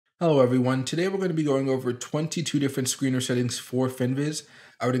Hello everyone, today we're going to be going over 22 different screener settings for Finviz.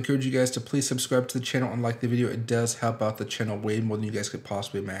 I would encourage you guys to please subscribe to the channel and like the video. It does help out the channel way more than you guys could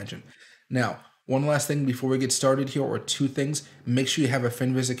possibly imagine. Now, one last thing before we get started here, or two things. Make sure you have a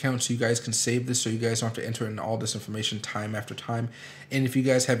Finviz account so you guys can save this so you guys don't have to enter in all this information time after time. And if you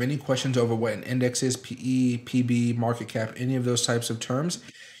guys have any questions over what an index is, PE, PB, market cap, any of those types of terms,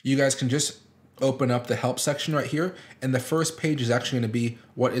 you guys can just open up the help section right here, and the first page is actually going to be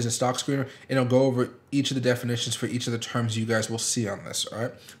what is a stock screener, and it'll go over each of the definitions for each of the terms you guys will see on this. All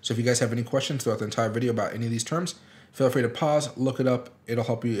right, so if you guys have any questions throughout the entire video about any of these terms, feel free to pause, look it up. It'll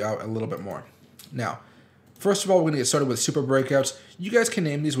help you out a little bit more. Now, first of all, we're going to get started with super breakouts. You guys can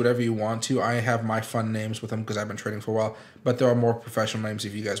name these whatever you want to. I have my fun names with them because I've been trading for a while, but there are more professional names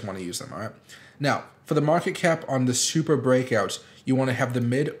if you guys want to use them. All right, now for the market cap on the super breakouts, you want to have the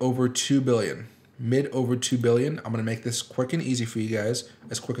mid over 2 billion. Mid over 2 billion. I'm going to make this quick and easy for you guys,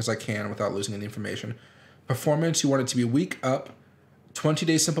 as quick as I can without losing any information. Performance, you want it to be week up,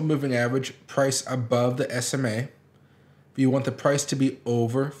 20-day simple moving average, price above the SMA. You want the price to be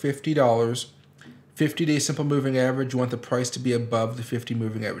over $50. 50-day simple moving average, you want the price to be above the 50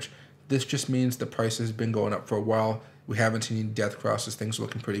 moving average. This just means the price has been going up for a while. We haven't seen any death crosses. Things are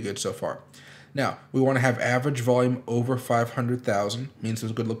looking pretty good so far. Now, we want to have average volume over 500,000, means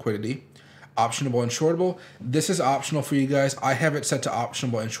there's good liquidity. Optionable and shortable. This is optional for you guys. I have it set to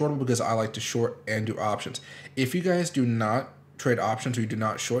optionable and shortable because I like to short and do options. If you guys do not trade options or you do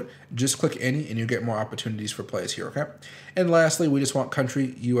not short, just click any and you get more opportunities for plays here, okay? And lastly, we just want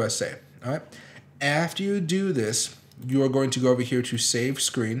country USA, all right? After you do this, you are going to go over here to save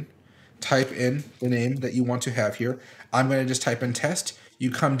screen, type in the name that you want to have here. I'm going to just type in test. You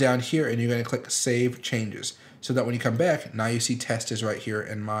come down here and you're going to click save changes, so that when you come back, now you see test is right here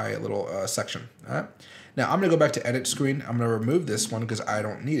in my little section. All right. Now I'm going to go back to edit screen. I'm going to remove this one because I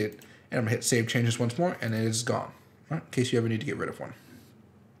don't need it. And I'm going to hit save changes once more, and it is gone. All right, in case you ever need to get rid of one.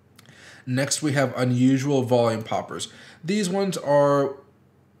 Next, we have unusual volume poppers. These ones are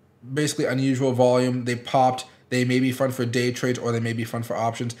basically unusual volume. They popped. They may be fun for day trades or they may be fun for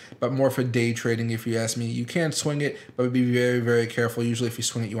options, but more for day trading if you ask me. You can swing it, but be very, very careful. Usually if you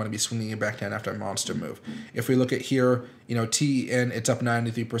swing it, you want to be swinging it back down after a monster move. If we look at here, TEN, it's up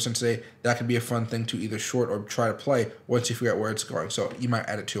 93% today. That could be a fun thing to either short or try to play once you figure out where it's going. So you might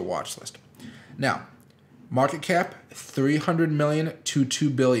add it to your watch list. Now, market cap, 300 million to 2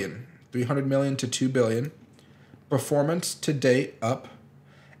 billion. 300 million to 2 billion. Performance today up.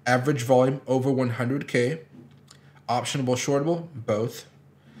 Average volume over 100K. Optionable, shortable, both.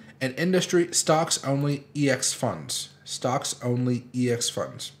 And industry, stocks only EX funds. Stocks only EX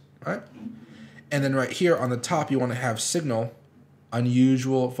funds, right? And then right here on the top, you want to have signal,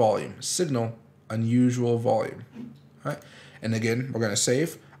 unusual volume. Signal, unusual volume, right? And again, we're going to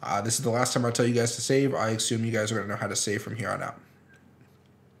save. This is the last time I tell you guys to save. I assume you guys are going to know how to save from here on out.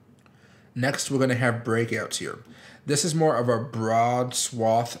 Next, we're going to have breakouts here. This is more of a broad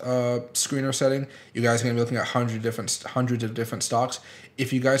swath screener setting. You guys are going to be looking at hundreds of different stocks.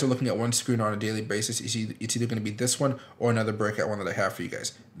 If you guys are looking at one screener on a daily basis, it's either going to be this one or another breakout one that I have for you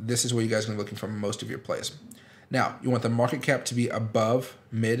guys. This is where you guys are going to be looking for most of your plays. Now, you want the market cap to be above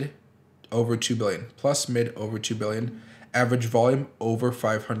mid over 2 billion, plus mid over 2 billion, average volume over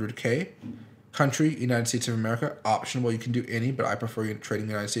 500K, country, United States of America, optional. You can do any, but I prefer trading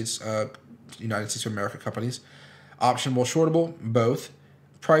United States of America companies. Optionable, shortable, both.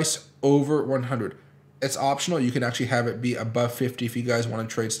 Price over 100. It's optional. You can actually have it be above 50 if you guys want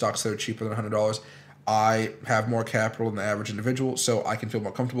to trade stocks that are cheaper than $100. I have more capital than the average individual, so I can feel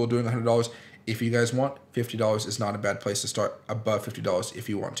more comfortable doing $100. If you guys want, $50 is not a bad place to start. Above $50 if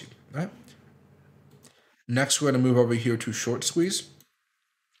you want to. All right. Next, we're going to move over here to short squeeze.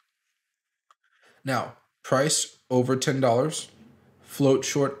 Now, price over $10. Float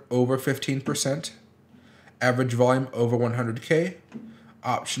short over 15%. Average volume over 100K,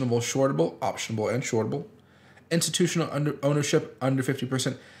 optionable, shortable, and shortable. Institutional ownership under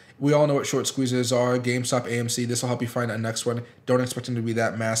 50%. We all know what short squeezes are. GameStop, AMC, this will help you find a next one. Don't expect them to be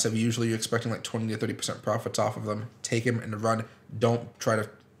that massive. Usually you're expecting like 20 to 30% profits off of them. Take them and run. Don't try to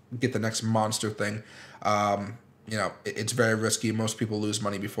get the next monster thing. It's very risky. Most people lose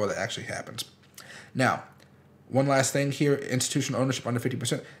money before that actually happens. Now, one last thing here, institutional ownership under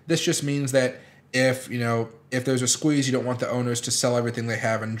 50%. This just means that if there's a squeeze, you don't want the owners to sell everything they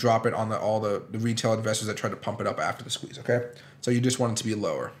have and drop it on all the retail investors that try to pump it up after the squeeze, okay? So you just want it to be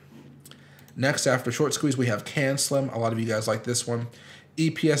lower. Next, after short squeeze, we have Can Slim. A lot of you guys like this one.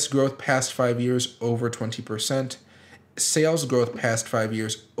 EPS growth past 5 years, over 20%. Sales growth past 5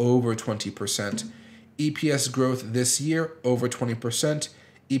 years, over 20%. EPS growth this year, over 20%.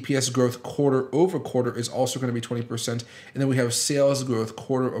 EPS growth quarter over quarter is also going to be 20%. And then we have sales growth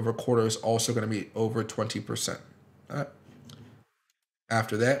quarter over quarter is also going to be over 20%. All right.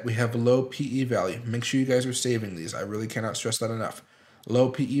 After that, we have low PE value. Make sure you guys are saving these. I really cannot stress that enough. Low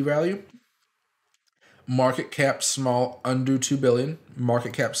PE value. Market cap small, under 2 billion.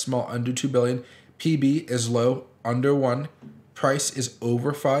 Market cap small, under 2 billion. PB is low, under 1. Price is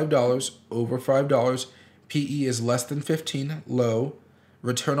over $5, over $5. PE is less than 15, low.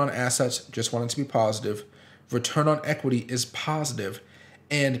 Return on assets, just want it to be positive. Return on equity is positive.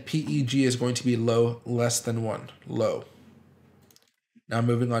 And PEG is going to be low, less than 1, low. Now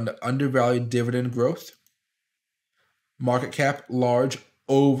moving on to undervalued dividend growth. Market cap, large,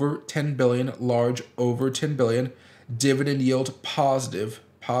 over 10 billion, large, over 10 billion. Dividend yield, positive,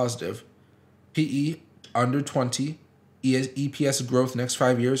 positive. PE, under 20. EPS growth next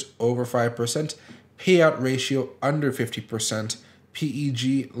 5 years, over 5%. Payout ratio, under 50%.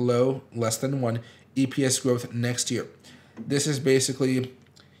 PEG, low, less than 1. EPS growth next year. This is basically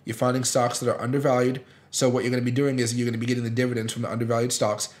you're finding stocks that are undervalued. So what you're going to be doing is you're going to be getting the dividends from the undervalued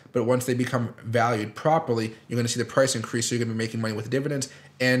stocks. But once they become valued properly, you're going to see the price increase. So you're going to be making money with the dividends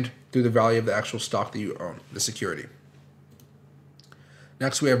and through the value of the actual stock that you own, the security.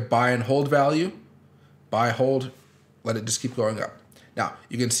 Next, we have buy and hold value. Buy, hold, let it just keep going up. Now,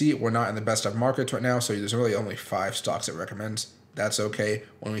 you can see we're not in the best of markets right now, so there's really only 5 stocks it recommends. That's okay.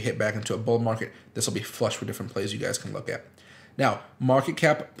 When we hit back into a bull market, this will be flush with different plays you guys can look at. Now, market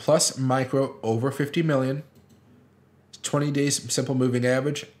cap plus micro over 50 million. 20 days simple moving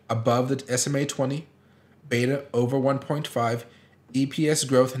average above the SMA 20. Beta over 1.5. EPS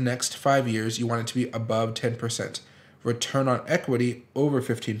growth next 5 years, you want it to be above 10%. Return on equity over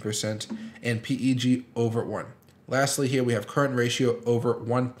 15%. And PEG over 1. Lastly, here we have current ratio over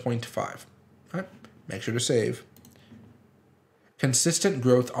 1.5. All right, make sure to save. Consistent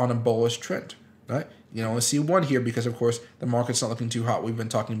growth on a bullish trend. All right, you can only see 1 here because, of course, the market's not looking too hot. We've been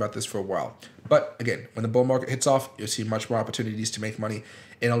talking about this for a while. But again, when the bull market hits off, you'll see much more opportunities to make money,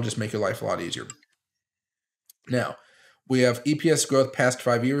 and it'll just make your life a lot easier. Now, we have EPS growth past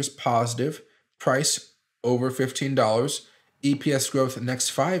 5 years, positive. Price over $15. EPS growth next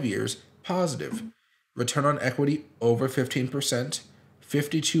 5 years, positive. Return on equity over 15%.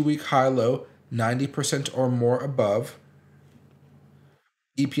 52-week high-low, 90% or more above.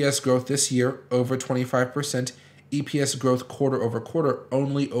 EPS growth this year over 25%. EPS growth quarter over quarter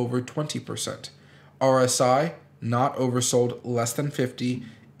only over 20%. RSI not oversold, less than 50.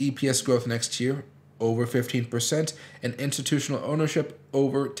 EPS growth next year over 15%. And institutional ownership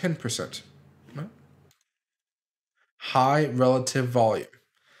over 10%. High relative volume.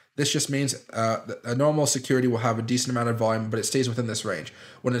 This just means a normal security will have a decent amount of volume, but it stays within this range.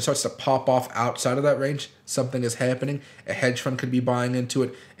 When it starts to pop off outside of that range, something is happening. A hedge fund could be buying into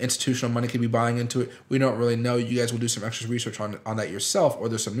it. Institutional money could be buying into it. We don't really know. You guys will do some extra research on that yourself, or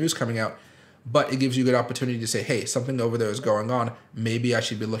there's some news coming out. But it gives you a good opportunity to say, hey, something over there is going on. Maybe I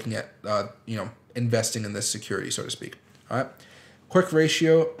should be looking at investing in this security, so to speak. All right. Quick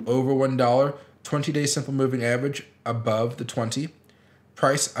ratio over $1. 20-day simple moving average above the 20.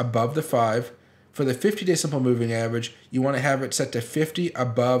 Price above the 5. For the 50-day simple moving average, you want to have it set to 50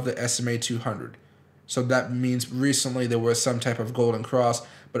 above the SMA 200. So that means recently there was some type of golden cross,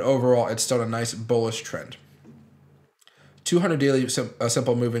 but overall it's still a nice bullish trend. 200 daily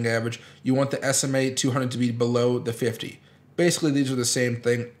simple moving average, you want the SMA 200 to be below the 50. Basically, these are the same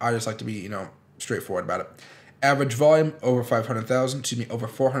thing. I just like to be, straightforward about it. Average volume over 500,000, over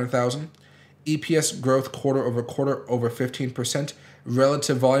 400,000. EPS growth quarter over quarter over 15%.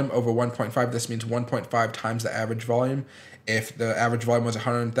 Relative volume over 1.5. This means 1.5 times the average volume. If the average volume was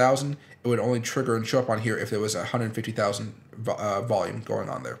 100,000, it would only trigger and show up on here if there was 150,000 volume going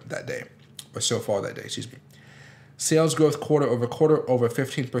on there that day, or so far that day, excuse me. Sales growth quarter over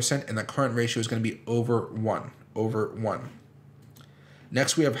 15%, and the current ratio is going to be over 1, over 1.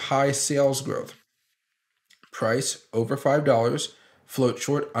 Next, we have high sales growth. Price over $5, float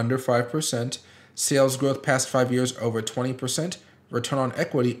short under 5%, sales growth past 5 years over 20%, return on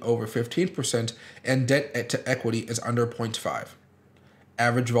equity over 15%, and debt to equity is under 0.5.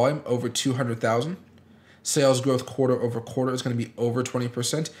 Average volume over 200,000. Sales growth quarter over quarter is going to be over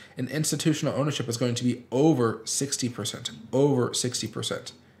 20%, and institutional ownership is going to be over 60%. Over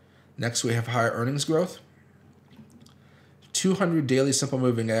 60%. Next, we have higher earnings growth. 200 daily simple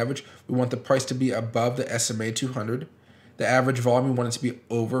moving average, we want the price to be above the SMA 200. The average volume, we want it to be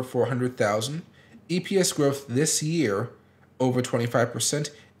over 400,000. EPS growth this year, over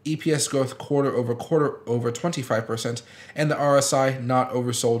 25%. EPS growth quarter over 25%. And the RSI not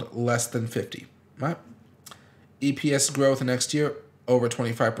oversold, less than 50. Right? EPS growth next year, over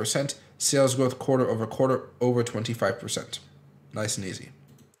 25%. Sales growth quarter over quarter over 25%. Nice and easy.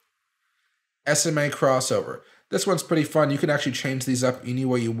 SMA crossover. This one's pretty fun. You can actually change these up any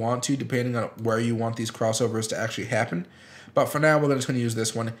way you want to, depending on where you want these crossovers to actually happen. But for now, we're just going to use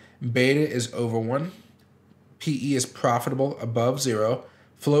this one. Beta is over 1. PE is profitable, above 0.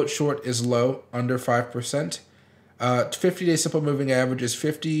 Float short is low, under 5%. 50-day simple moving average is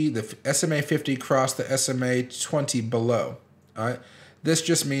 50. The SMA 50 crossed the SMA 20 below. All right. This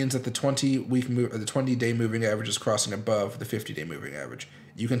just means that the 20-day moving average is crossing above the 50-day moving average.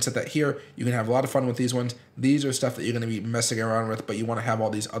 You can set that here. You can have a lot of fun with these ones. These are stuff that you're going to be messing around with, but you want to have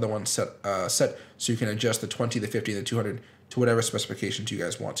all these other ones set so you can adjust the 20, the 50, and the 200 to whatever specifications you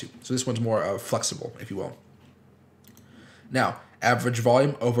guys want to. So this one's more flexible, if you will. Now, average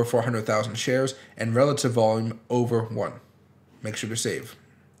volume over 400,000 shares and relative volume over 1. Make sure to save.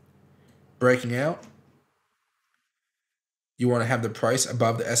 Breaking out. You want to have the price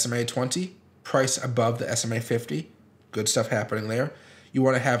above the SMA 20, price above the SMA 50. Good stuff happening there. You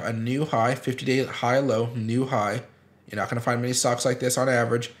want to have a new high, 50-day high, low, new high. You're not going to find many stocks like this on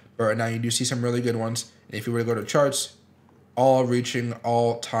average, but right now you do see some really good ones. And if you were to go to charts, all reaching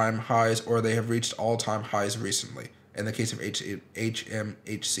all-time highs, or they have reached all-time highs recently, in the case of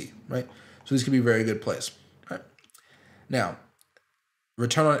HMHC, right? So these could be very good plays. Right? Now,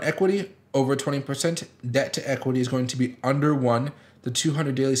 return on equity, over 20%. Debt to equity is going to be under 1. The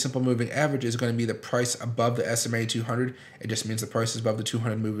 200 daily simple moving average is going to be the price above the SMA 200. It just means the price is above the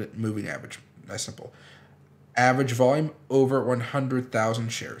 200 moving average. Nice simple. Average volume, over 100,000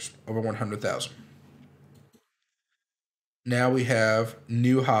 shares. Over 100,000. Now we have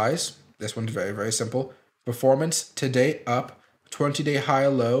new highs. This one's very, very simple. Performance, today up. 20-day high,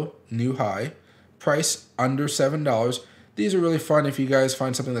 low, new high. Price, under $7. These are really fun if you guys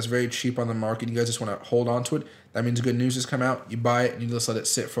find something that's very cheap on the market. You guys just want to hold on to it. That means good news has come out. You buy it and you just let it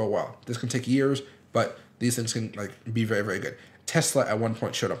sit for a while. This can take years, but these things can be very, very good. Tesla at one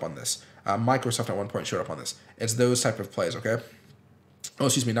point showed up on this. Microsoft at one point showed up on this. It's those type of plays, okay? Oh,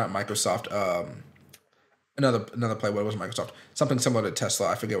 excuse me, not Microsoft. Another play. What was Microsoft? Something similar to Tesla.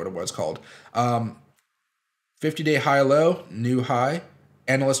 I forget what it was called. 50-day high, low, new high.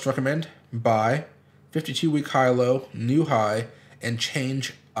 Analysts recommend buy. 52-week high, low, new high, and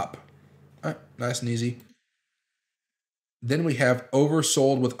change up. All right, nice and easy. Then we have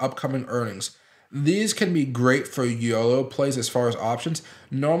oversold with upcoming earnings. These can be great for YOLO plays as far as options.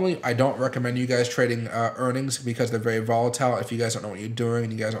 Normally, I don't recommend you guys trading earnings because they're very volatile. If you guys don't know what you're doing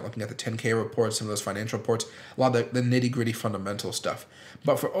and you guys aren't looking at the 10K reports, some of those financial reports, a lot of the nitty-gritty fundamental stuff.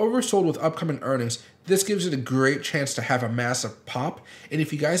 But for oversold with upcoming earnings, this gives it a great chance to have a massive pop. And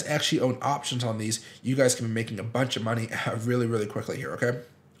if you guys actually own options on these, you guys can be making a bunch of money really, really quickly here, okay?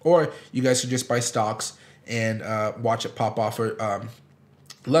 Or you guys can just buy stocks and watch it pop off for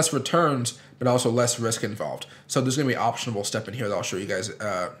less returns, but also less risk involved. So there's going to be an optionable step in here that I'll show you guys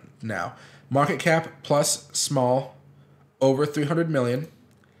now. Market cap plus small, over 300 million.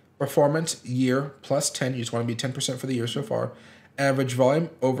 Performance year plus 10. You just want to be 10% for the year so far. Average volume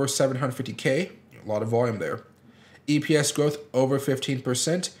over 750K. A lot of volume there. EPS growth over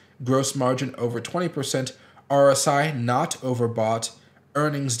 15%. Gross margin over 20%. RSI not overbought.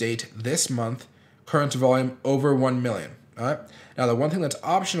 Earnings date this month. Current volume over 1 million. All right. Now, the one thing that's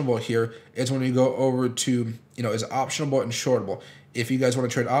optionable here is when we go over to, is optionable and shortable. If you guys want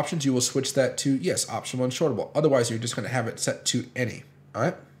to trade options, you will switch that to, yes, optional and shortable. Otherwise, you're just going to have it set to any. All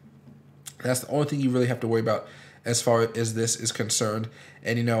right. That's the only thing you really have to worry about as far as this is concerned.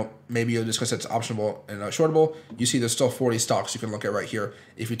 And, maybe you'll just go set to optionable and shortable. You see there's still 40 stocks you can look at right here.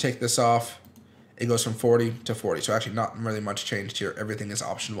 If you take this off, it goes from 40 to 40. So actually not really much changed here. Everything is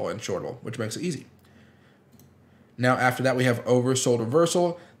optionable and shortable, which makes it easy. Now, after that, we have oversold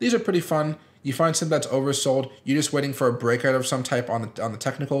reversal. These are pretty fun. You find something that's oversold. You're just waiting for a breakout of some type on the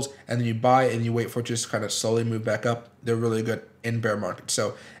technicals, and then you buy and you wait for it to just kind of slowly move back up. They're really good in bear market.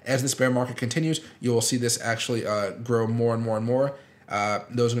 So as this bear market continues, you will see this actually grow more and more and more.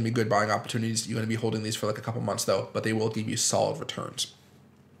 Those are going to be good buying opportunities. You're going to be holding these for like a couple months, though, but they will give you solid returns.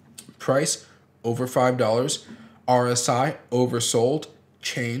 Price, over $5. RSI, oversold.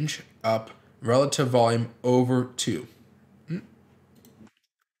 Change, up. Relative volume over 2.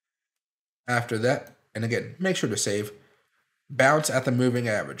 After that, and again, make sure to save. Bounce at the moving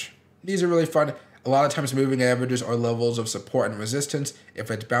average. These are really fun. A lot of times moving averages are levels of support and resistance. If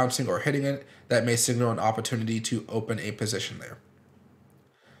it's bouncing or hitting it, that may signal an opportunity to open a position there.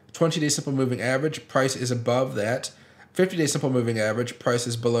 20-day simple moving average. Price is above that. 50-day simple moving average, price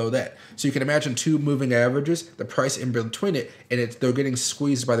is below that. So you can imagine two moving averages, the price in between it, and they're getting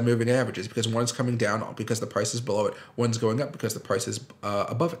squeezed by the moving averages because one's coming down because the price is below it, one's going up because the price is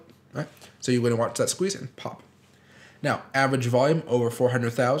above it, right? So you're going to watch that squeeze and pop. Now, average volume over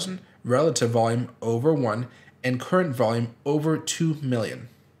 400,000, relative volume over 1, and current volume over 2 million.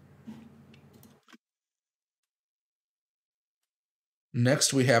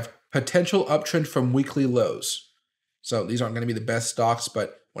 Next, we have potential uptrend from weekly lows. So these aren't going to be the best stocks,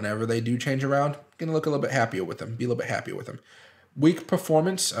 but whenever they do change around, going to look a little bit happier with them. Be a little bit happier with them. Weak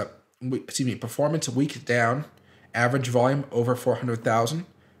performance, performance week down. Average volume over 400,000.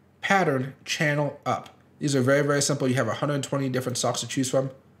 Pattern channel up. These are very, very simple. You have 120 different stocks to choose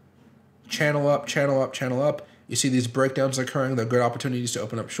from. Channel up, channel up, channel up. You see these breakdowns occurring. They're good opportunities to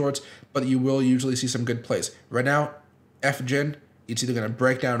open up shorts, but you will usually see some good plays. Right now, FGen, it's either going to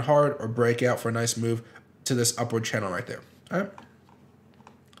break down hard or break out for a nice move to this upward channel right there. All right.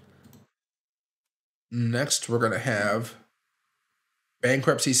 Next, we're going to have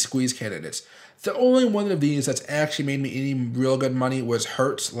bankruptcy squeeze candidates. The only one of these that's actually made me any real good money was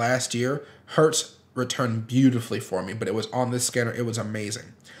Hertz last year. Hertz returned beautifully for me, but it was on this scanner. It was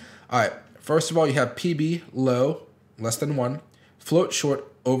amazing. All right. First of all, you have PB low, less than 1, float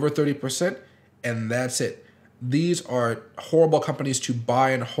short over 30%, and that's it. These are horrible companies to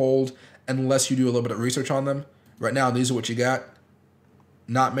buy and hold unless you do a little bit of research on them. Right now, these are what you got.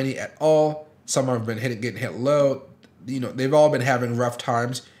 Not many at all. Some have been getting hit low. You know, they've all been having rough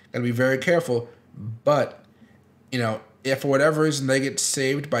times. Gotta be very careful. But, you know, if for whatever reason they get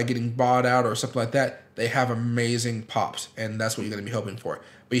saved by getting bought out or something like that, they have amazing pops, and that's what you're going to be hoping for.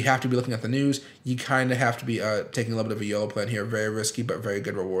 But you have to be looking at the news. You kind of have to be taking a little bit of a YOLO plan here. Very risky, but very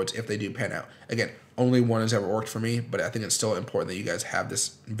good rewards if they do pan out. Again, only one has ever worked for me, but I think it's still important that you guys have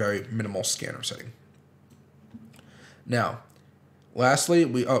this very minimal scanner setting. Now,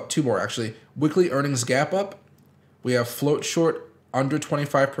 lastly, two more actually. Weekly earnings gap up. We have float short under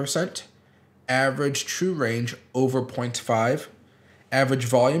 25%. Average true range over 0.5. Average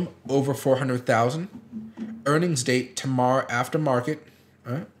volume over 400,000. Earnings date tomorrow after market.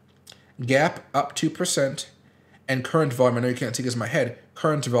 Right. Gap up 2%. And current volume, I know you can't see this in my head,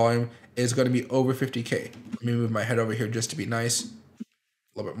 current volume is going to be over 50K. Let me move my head over here just to be nice. A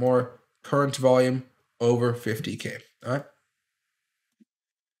little bit more. Current volume over 50K. All right.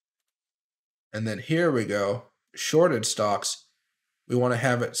 And then here we go. Shorted stocks. We want to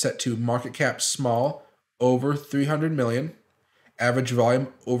have it set to market cap small over 300 million. Average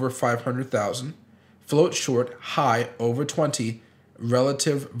volume over 500,000. Float short high over 20.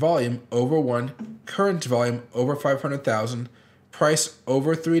 Relative volume over 1. Current volume over 500,000. Price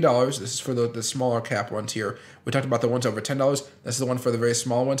over $3. This is for the smaller cap ones here. We talked about the ones over $10. This is the one for the very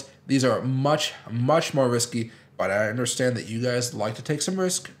small ones. These are much, much more risky, but I understand that you guys like to take some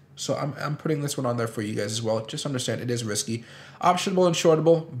risk. So I'm putting this one on there for you guys as well. Just understand it is risky. Optionable and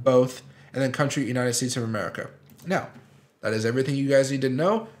shortable, both. And then country, United States of America. Now, that is everything you guys need to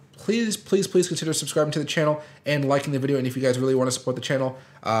know. Please, please, please consider subscribing to the channel and liking the video. And if you guys really want to support the channel,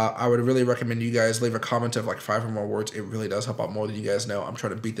 I would really recommend you guys leave a comment of like 5 or more words. It really does help out more than you guys know. I'm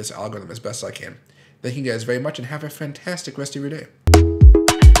trying to beat this algorithm as best I can. Thank you guys very much and have a fantastic rest of your day.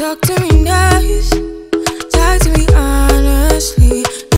 Talk to me nice, talk to me honestly.